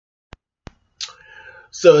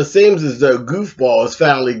So it seems as though Goofball is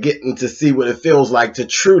finally getting to see what it feels like to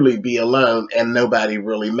truly be alone and nobody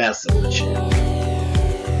really messing with you.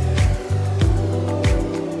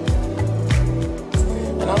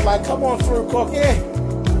 And I'm like, come on through, Cookie. I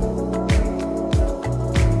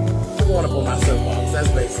want to put my soapbox. That's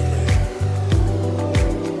basically it.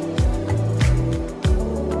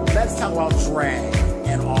 Let's talk about drag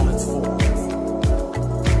and all its forms.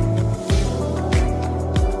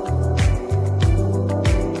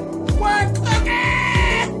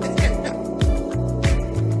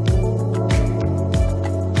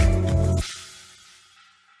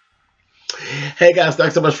 Hey guys,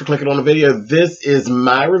 thanks so much for clicking on the video. This is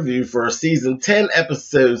my review for season 10,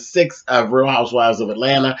 episode 6 of Real Housewives of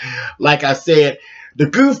Atlanta. Like I said, the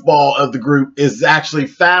goofball of the group is actually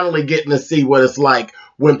finally getting to see what it's like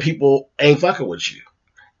when people ain't fucking with you.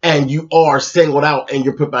 And you are singled out and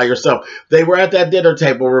you're put by yourself. They were at that dinner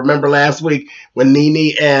table, remember last week, when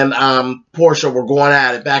Nene and Portia were going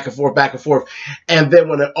at it back and forth, back and forth. And then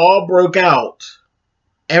when it all broke out,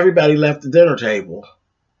 everybody left the dinner table.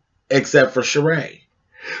 Except for Sheree.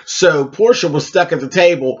 So Portia was stuck at the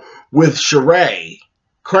table with Sheree,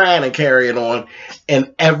 crying and carrying on,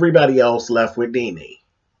 and everybody else left with Nene.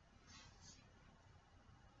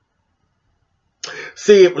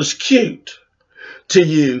 See, it was cute to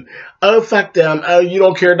you. Oh, fuck them. Oh, you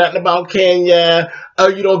don't care nothing about Kenya. Oh,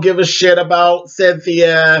 you don't give a shit about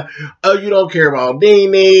Cynthia. Oh, you don't care about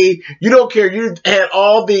Nene. You don't care. You had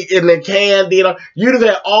all the, in the candy, you know, you'd have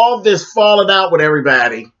had all this falling out with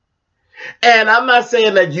everybody. And I'm not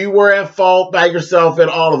saying that you were at fault by yourself in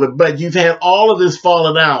all of it, but you've had all of this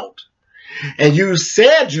falling out. And you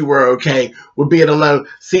said you were okay with being alone.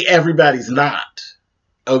 See, everybody's not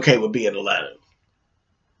okay with being alone.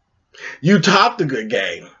 You talked a good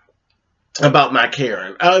game about my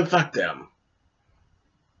Karen. Oh, fuck them.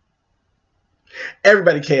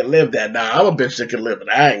 Everybody can't live that. Now, I'm a bitch that can live it.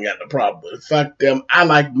 I ain't got no problem with it. Fuck them. I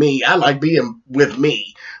like me. I like being with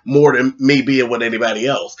me more than me being with anybody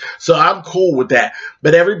else. So I'm cool with that.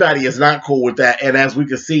 But everybody is not cool with that. And as we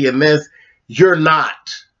can see in this, you're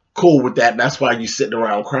not cool with that. And that's why you're sitting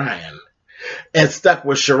around crying. And stuck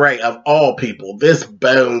with Sheree of all people. This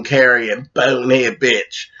bone-carrying, bonehead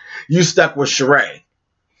bitch. You stuck with Sheree.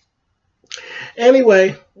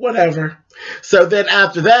 Anyway, whatever. So then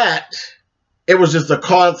after that, it was just a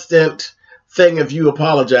constant thing of you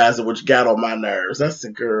apologizing, which got on my nerves. That's the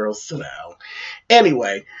girl. Sit down.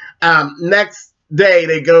 Anyway, next day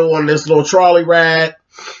they go on this little trolley ride.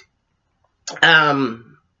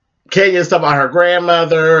 Kenya's talking about her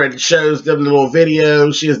grandmother and shows them the little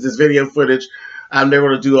video. She has this video footage. They're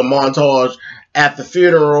going to do a montage at the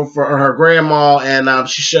funeral for her grandma, and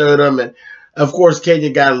she showed them. And of course,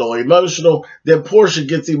 Kenya got a little emotional. Then Portia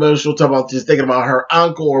gets emotional, talking about just thinking about her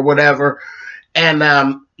uncle or whatever.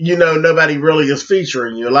 And, you know, nobody really is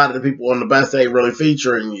featuring you. A lot of the people on the bus ain't really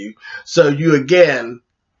featuring you. So you, again,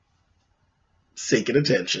 seeking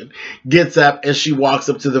attention, gets up and she walks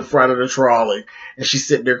up to the front of the trolley. And she's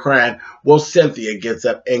sitting there crying. Well, Cynthia gets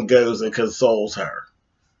up and goes and consoles her.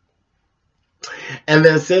 And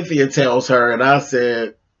then Cynthia tells her, and I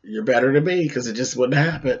said, you're better than me because it just wouldn't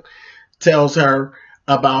happen. Tells her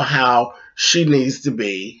about how she needs to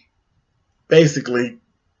be basically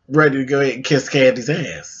ready to go ahead and kiss Candy's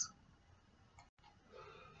ass.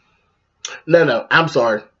 No, I'm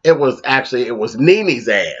sorry. It was Nene's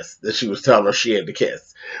ass that she was telling her she had to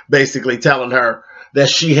kiss. Basically telling her that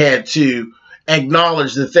she had to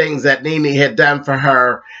acknowledge the things that Nene had done for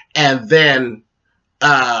her and then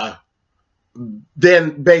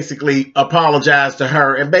basically apologize to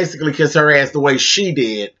her and basically kiss her ass the way she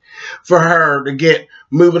did for her to get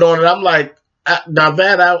moving on. And I'm like, now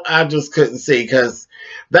that I just couldn't see, because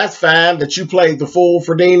that's fine that you played the fool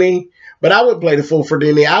for Nene, but I wouldn't play the fool for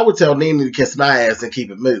Nene. I would tell Nene to kiss my ass and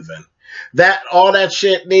keep it moving. All that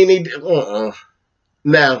shit Nene,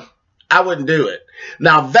 no, I wouldn't do it.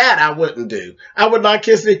 Now that I wouldn't do. I would not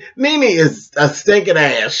kiss Nene. Nene is a stinking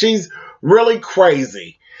ass. She's really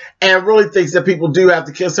crazy and really thinks that people do have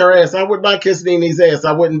to kiss her ass. I would not kiss Nene's ass.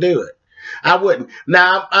 I wouldn't do it. I wouldn't.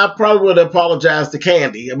 Now, I probably would apologize to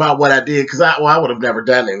Candy about what I did, because I would have never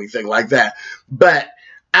done anything like that. But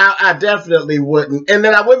I definitely wouldn't. And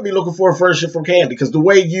then I wouldn't be looking for a friendship from Candy, because the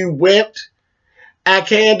way you went at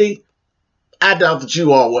Candy, I doubt that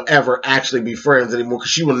you all will ever actually be friends anymore,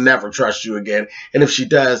 because she will never trust you again. And if she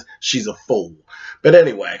does, she's a fool. But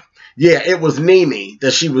anyway, yeah, it was Nene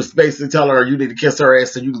that she was basically telling her you need to kiss her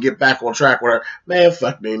ass so you can get back on track with her. Man,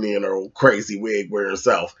 fuck Nene and her old crazy wig wearing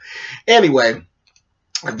herself. Anyway,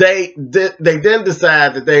 they then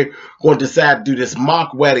decide that they're going to decide to do this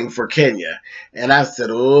mock wedding for Kenya. And I said,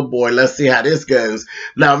 oh boy, let's see how this goes.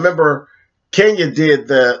 Now remember, Kenya did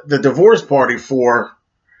the divorce party for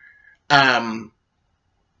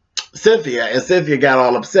Cynthia, and Cynthia got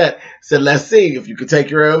all upset, said, let's see if you could take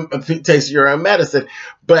your own taste your own medicine.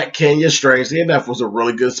 But Kenya, strangely enough, was a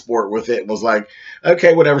really good sport with it, was like,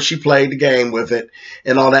 okay, whatever. She played the game with it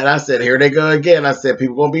and all that. And I said, here they go again. I said,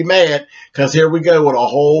 people gonna be mad because here we go with a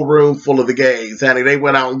whole room full of the gays. Honey, they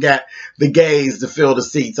went out and got the gays to fill the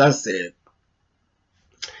seats. I said,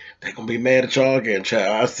 they gonna be mad at y'all again,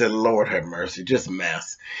 child. I said, Lord have mercy, just a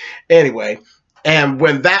mess. Anyway, and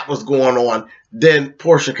when that was going on, then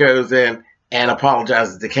Portia goes in and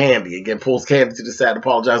apologizes to Candy again, pulls Candy to the side,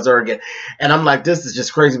 apologizes to her again. And I'm like, this is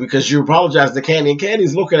just crazy because you apologize to Candy, and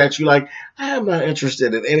Candy's looking at you like, I am not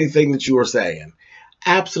interested in anything that you are saying.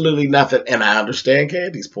 Absolutely nothing. And I understand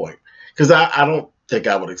Candy's point because I don't think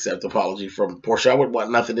I would accept apology from Portia. I would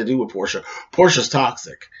want nothing to do with Portia. Portia's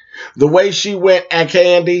toxic. The way she went at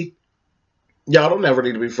Candy, y'all don't ever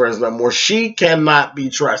need to be friends no more. She cannot be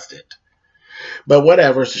trusted. But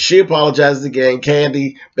whatever. So she apologizes again.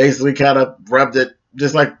 Candy basically kind of rubbed it,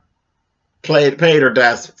 just like paid her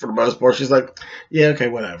desk for the most part. She's like, yeah, okay,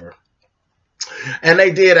 whatever. And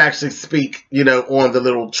they did actually speak, you know, on the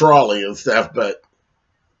little trolley and stuff, but,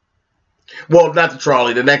 well, not the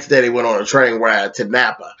trolley. The next day they went on a train ride to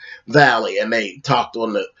Napa Valley and they talked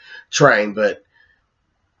on the train, but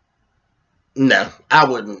no, I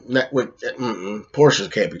wouldn't. Portia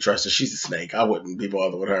can't be trusted. She's a snake. I wouldn't be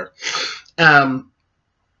bothered with her.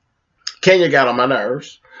 Kenya got on my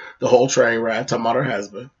nerves the whole train ride, talking about her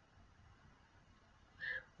husband.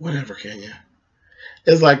 Whatever, Kenya.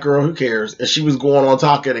 It's like, girl, who cares? And she was going on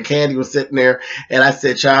talking, and Candy was sitting there, and I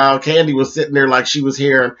said, child, Candy was sitting there like she was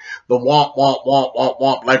hearing the womp, womp, womp, womp,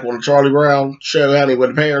 womp, like on the Charlie Brown show, honey, when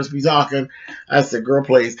the parents be talking. I said, girl,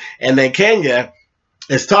 please. And then Kenya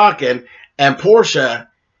is talking, and Portia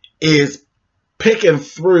is picking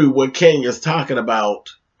through what Kenya's talking about.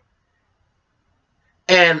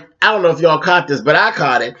 And I don't know if y'all caught this, but I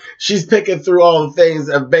caught it. She's picking through all the things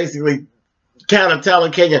of basically kind of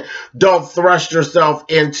telling Kenya, don't thrust yourself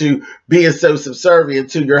into being so subservient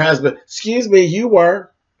to your husband. Excuse me, you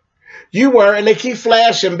were. You were. And they keep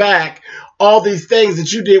flashing back all these things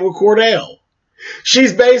that you did with Cordell.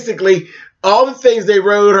 She's basically, all the things they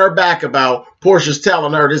rode her back about, Portia's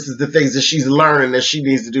telling her this is the things that she's learning that she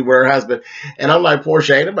needs to do with her husband. And I'm like,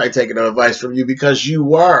 Portia, ain't nobody taking no advice from you because you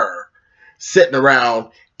were sitting around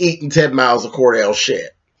eating 10 miles of Cordell shit.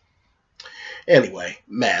 Anyway,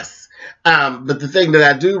 mess. But the thing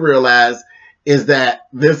that I do realize is that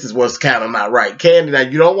this is what's kind of not right. Candy, now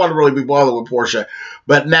you don't want to really be bothered with Portia,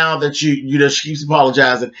 but now that you know, she keeps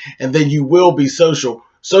apologizing, and then you will be sociable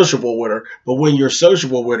with her. But when you're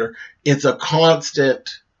sociable with her, it's a constant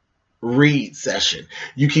read session.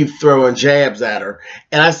 You keep throwing jabs at her.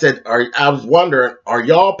 And I said, I was wondering, are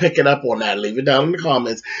y'all picking up on that? Leave it down in the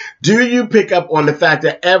comments. Do you pick up on the fact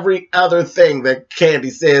that every other thing that Candy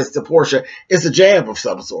says to Portia is a jab of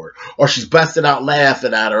some sort? Or she's busting out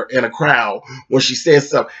laughing at her in a crowd when she says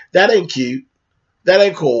something. That ain't cute. That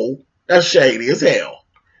ain't cool. That's shady as hell.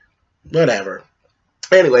 Whatever.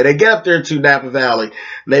 Anyway, they get up there to Napa Valley,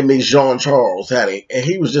 and they meet Jean Charles, honey, and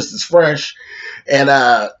he was just as fresh.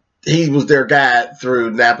 And he was their guide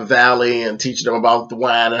through Napa Valley and teaching them about the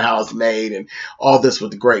wine and how it's made and all this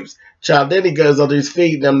with the grapes. Child, then he goes on there, he's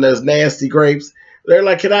feeding them those nasty grapes. They're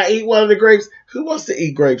like, can I eat one of the grapes? Who wants to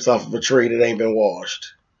eat grapes off of a tree that ain't been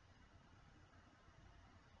washed?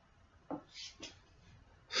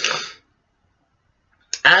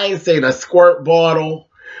 I ain't seen a squirt bottle,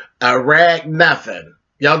 a rag, nothing.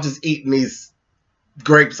 Y'all just eating these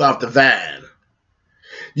grapes off the vine.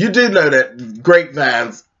 You do know that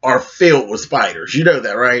grapevines are filled with spiders. You know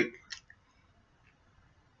that, right?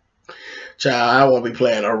 Child, I won't be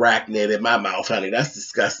playing arachnid in my mouth, honey. That's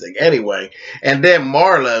disgusting. Anyway, and then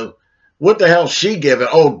Marlo, what the hell she giving?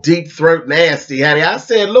 Oh, deep throat nasty, honey. I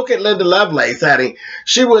said, look at Linda Lovelace, honey.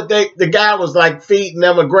 She would think the guy was like feeding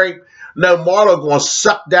them a grape. No, Marlo going to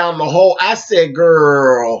suck down the whole. I said,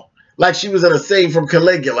 girl, like she was in a scene from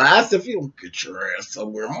Caligula. I said, if you don't get your ass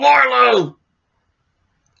somewhere, Marlo,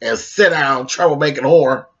 and sit down, troublemaking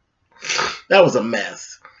whore. That was a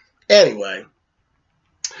mess. Anyway,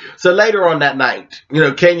 so later on that night, you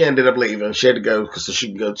know, Kenya ended up leaving. She had to go so she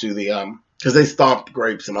could go to the, because they stomped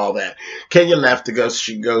grapes and all that. Kenya left to go so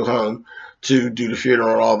she could go home to do the funeral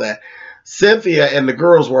and all that. Cynthia and the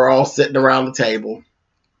girls were all sitting around the table,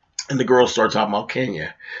 and the girls started talking about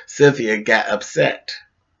Kenya. Cynthia got upset.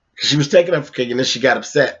 She was taking up for Kenya, and then she got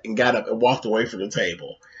upset and got up and walked away from the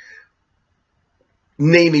table.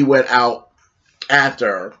 Nene went out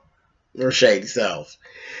after her shady self.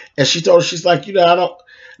 And she told her, she's like, you know,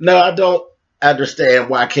 I don't understand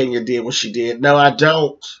why Kenya did what she did. No, I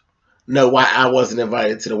don't know why I wasn't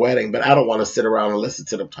invited to the wedding, but I don't want to sit around and listen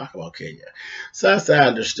to them talk about Kenya. So I said I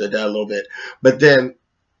understood that a little bit. But then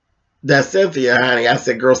that Cynthia, honey, I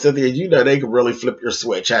said, girl, Cynthia, you know they can really flip your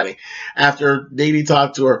switch, honey. After Nene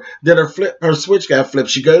talked to her, then her switch got flipped.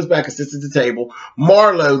 She goes back and sits at the table.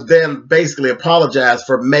 Marlo then basically apologized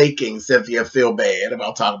for making Cynthia feel bad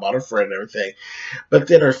about talking about her friend and everything. But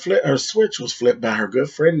then her switch was flipped by her good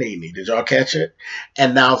friend Nene. Did y'all catch it?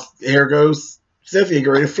 And now here goes Cynthia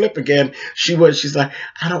getting ready to flip again. She's like,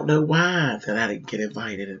 I don't know why that I didn't get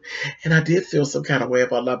invited. And I did feel some kind of way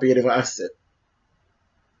about not being invited.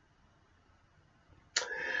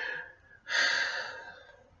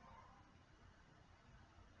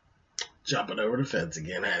 Jumping over the fence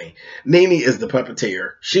again, honey. Nene is the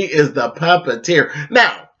puppeteer. She is the puppeteer.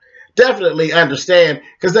 Now, definitely understand,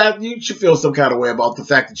 because you should feel some kind of way about the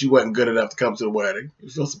fact that you wasn't good enough to come to the wedding. You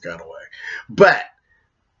feel some kind of way. But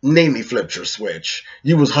Nene flipped your switch.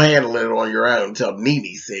 You was handling it on your own until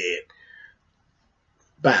Nene said,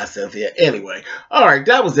 bye, Cynthia. Anyway, all right,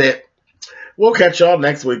 that was it. We'll catch y'all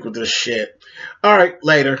next week with this shit. All right,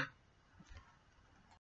 later.